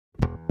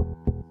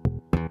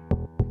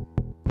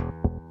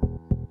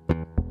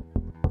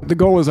The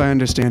goal, as I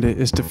understand it,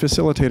 is to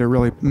facilitate a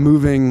really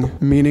moving,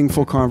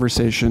 meaningful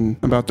conversation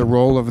about the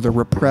role of the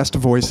repressed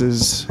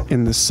voices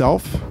in the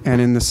self and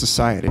in the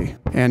society,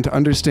 and to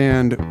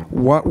understand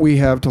what we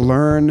have to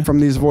learn from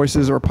these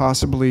voices, or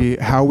possibly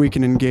how we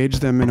can engage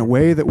them in a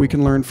way that we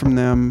can learn from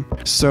them,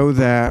 so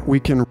that we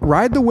can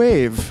ride the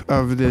wave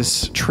of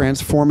this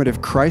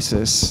transformative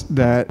crisis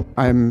that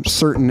I'm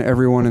certain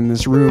everyone in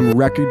this room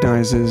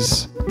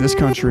recognizes this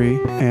country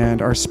and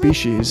our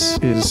species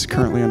is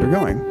currently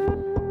undergoing.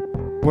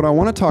 What I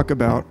want to talk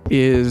about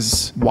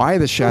is why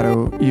the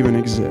shadow even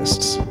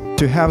exists.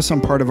 To have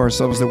some part of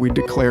ourselves that we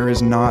declare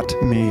is not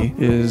me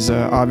is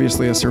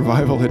obviously a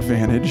survival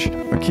advantage.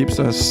 It keeps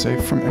us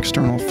safe from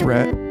external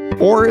threat.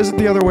 Or is it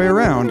the other way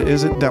around?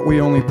 Is it that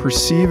we only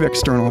perceive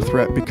external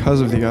threat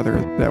because of the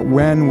other? That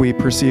when we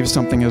perceive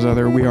something as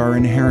other, we are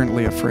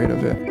inherently afraid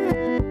of it?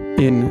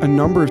 In a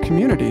number of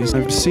communities,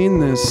 I've seen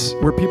this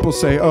where people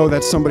say, oh,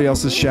 that's somebody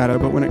else's shadow,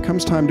 but when it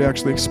comes time to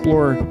actually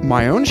explore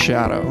my own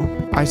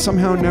shadow, I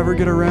somehow never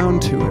get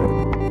around to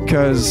it.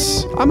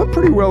 Because I'm a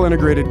pretty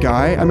well-integrated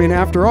guy. I mean,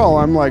 after all,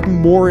 I'm like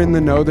more in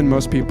the know than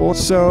most people,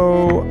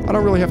 so I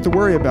don't really have to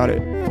worry about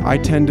it. I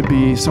tend to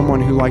be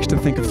someone who likes to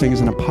think of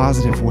things in a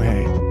positive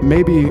way.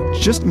 Maybe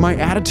just my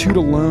attitude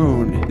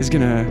alone is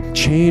gonna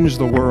change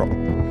the world.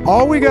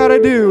 All we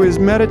gotta do is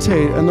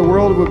meditate and the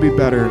world will be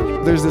better.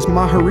 There's this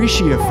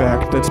Maharishi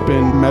effect that's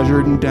been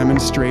measured and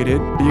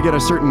demonstrated. You get a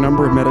certain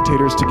number of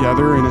meditators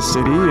together in a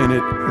city and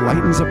it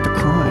lightens up the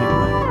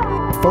crime.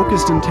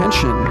 Focused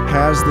intention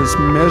has this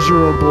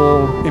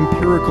measurable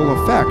empirical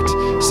effect,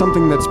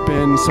 something that's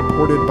been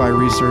supported by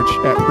research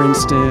at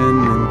Princeton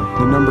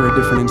and a number of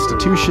different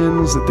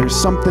institutions, that there's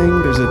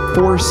a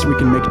force, we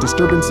can make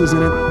disturbances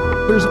in it.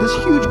 There's this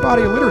huge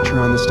body of literature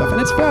on this stuff, and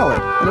it's valid,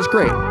 and it's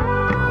great.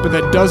 But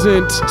that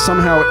doesn't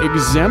somehow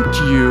exempt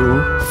you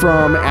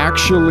from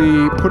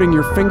actually putting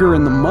your finger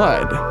in the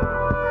mud.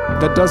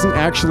 That doesn't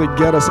actually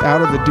get us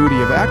out of the duty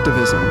of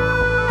activism.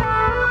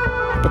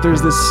 But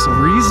there's this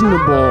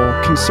reasonable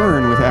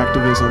concern with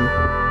activism,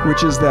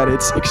 which is that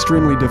it's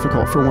extremely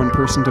difficult for one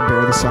person to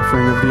bear the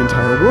suffering of the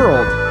entire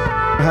world.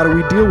 How do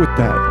we deal with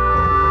that?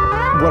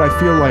 What I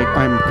feel like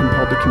I'm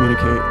compelled to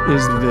communicate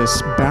is this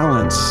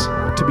balance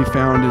to be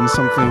found in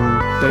something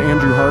that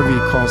Andrew Harvey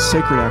calls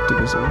sacred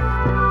activism.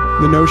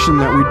 The notion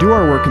that we do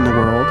our work in the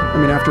world.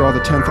 I mean, after all, the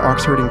 10th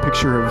ox-herding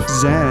picture of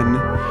Zen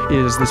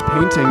is this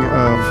painting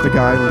of the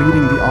guy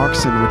leading the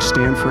oxen, which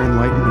stand for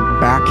enlightenment,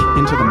 back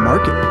into the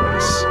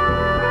marketplace.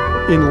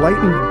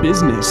 Enlightened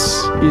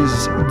business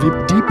is the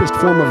deepest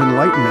form of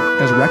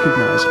enlightenment as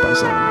recognized by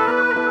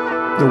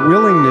Zen. The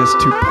willingness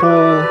to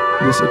pull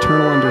this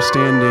eternal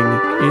understanding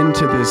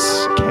into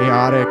this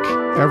chaotic,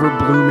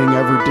 ever-blooming,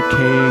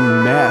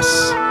 ever-decaying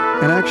mess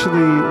and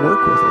actually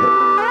work with it.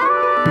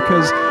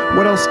 Because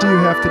what else do you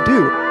have to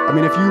do? I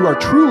mean, if you are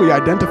truly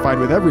identified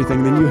with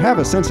everything, then you have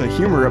a sense of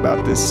humor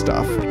about this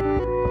stuff.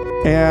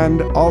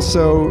 And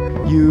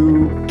also,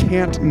 you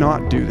can't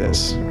not do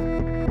this.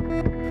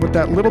 But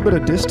that little bit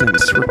of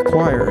distance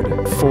required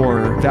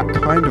for that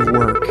kind of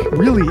work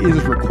really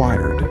is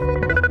required.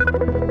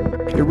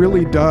 It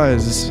really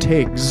does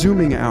take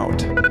zooming out.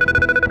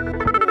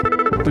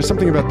 There's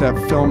something about that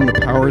film, The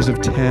Powers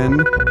of 10,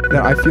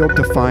 that I feel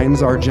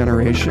defines our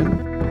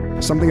generation.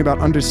 Something about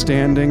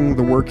understanding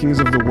the workings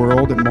of the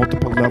world at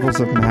multiple levels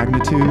of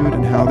magnitude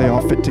and how they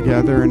all fit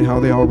together and how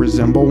they all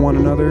resemble one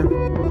another.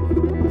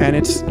 And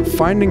it's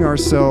finding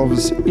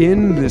ourselves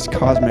in this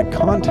cosmic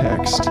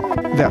context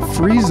that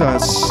frees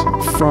us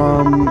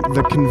from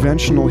the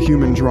conventional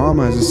human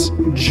dramas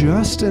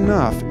just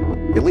enough,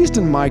 at least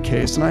in my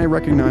case, and I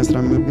recognize that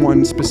I'm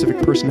one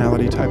specific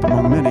personality type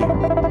among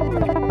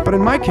many. But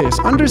in my case,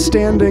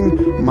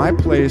 understanding my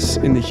place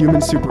in the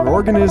human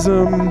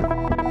superorganism,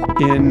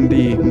 in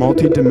the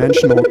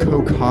multidimensional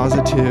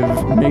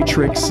co-causative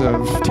matrix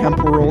of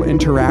temporal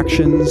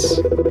interactions,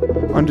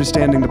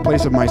 understanding the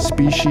place of my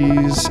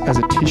species as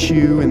a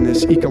tissue in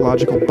this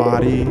ecological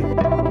body,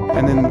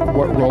 and then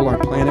what role our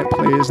planet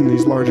plays in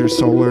these larger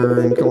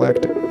solar and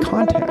galactic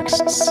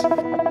contexts.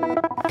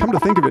 Come to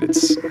think of it,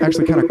 it's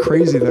actually kind of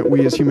crazy that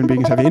we as human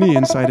beings have any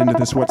insight into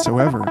this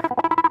whatsoever.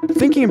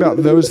 Thinking about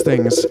those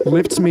things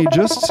lifts me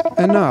just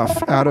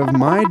enough out of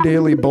my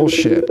daily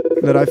bullshit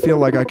that I feel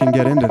like I can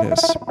get into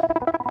this.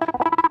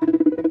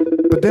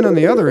 But then on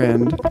the other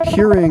end,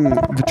 hearing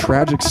the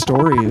tragic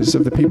stories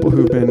of the people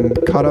who've been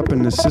caught up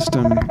in the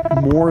system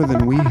more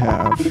than we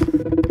have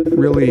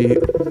really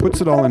puts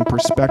it all in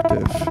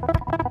perspective.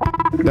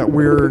 That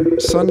we're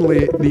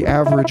suddenly the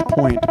average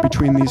point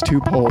between these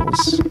two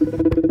poles.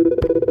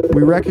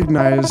 We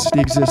recognize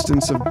the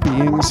existence of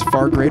beings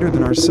far greater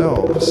than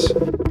ourselves,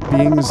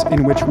 beings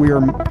in which we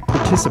are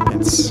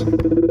participants,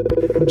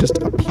 just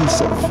a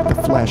piece of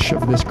the flesh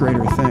of this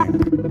greater thing.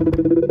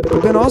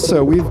 But then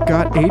also, we've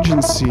got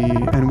agency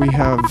and we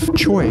have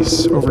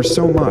choice over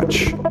so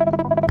much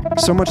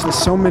that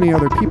so many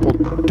other people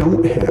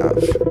don't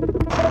have.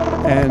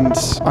 And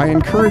I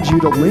encourage you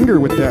to linger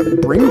with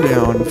that bring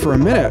down for a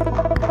minute.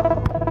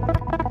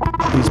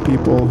 these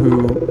people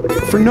who,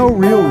 for no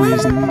real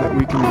reason that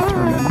we can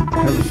determine,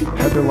 have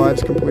had their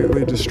lives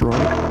completely destroyed.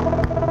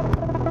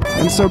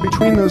 And so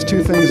between those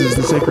two things is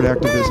the sacred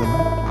activism.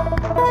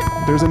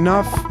 There's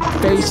enough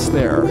face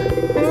there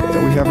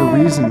that we have a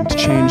reason to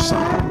change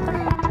something.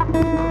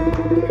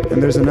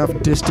 And there's enough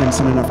distance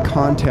and enough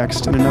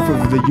context and enough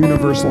of the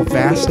universal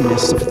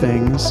vastness of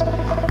things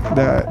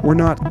that we're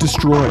not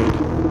destroyed.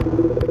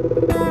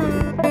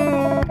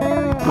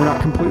 We're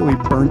not completely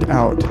burnt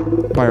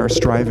out by our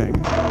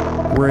striving.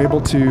 We're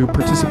able to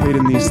participate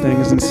in these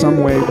things in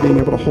some way, being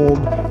able to hold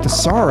the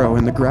sorrow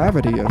and the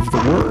gravity of the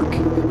work.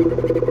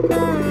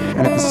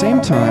 And at the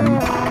same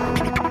time,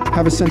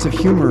 have a sense of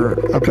humor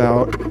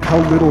about how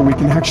little we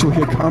can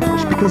actually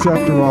accomplish. Because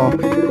after all,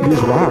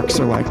 these rocks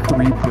are like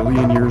 3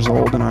 billion years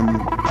old and I'm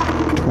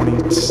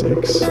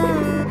 26.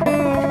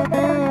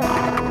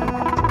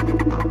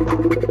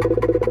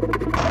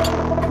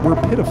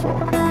 We're pitiful,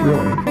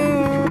 really.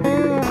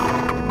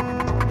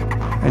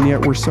 And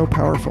yet we're so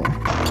powerful.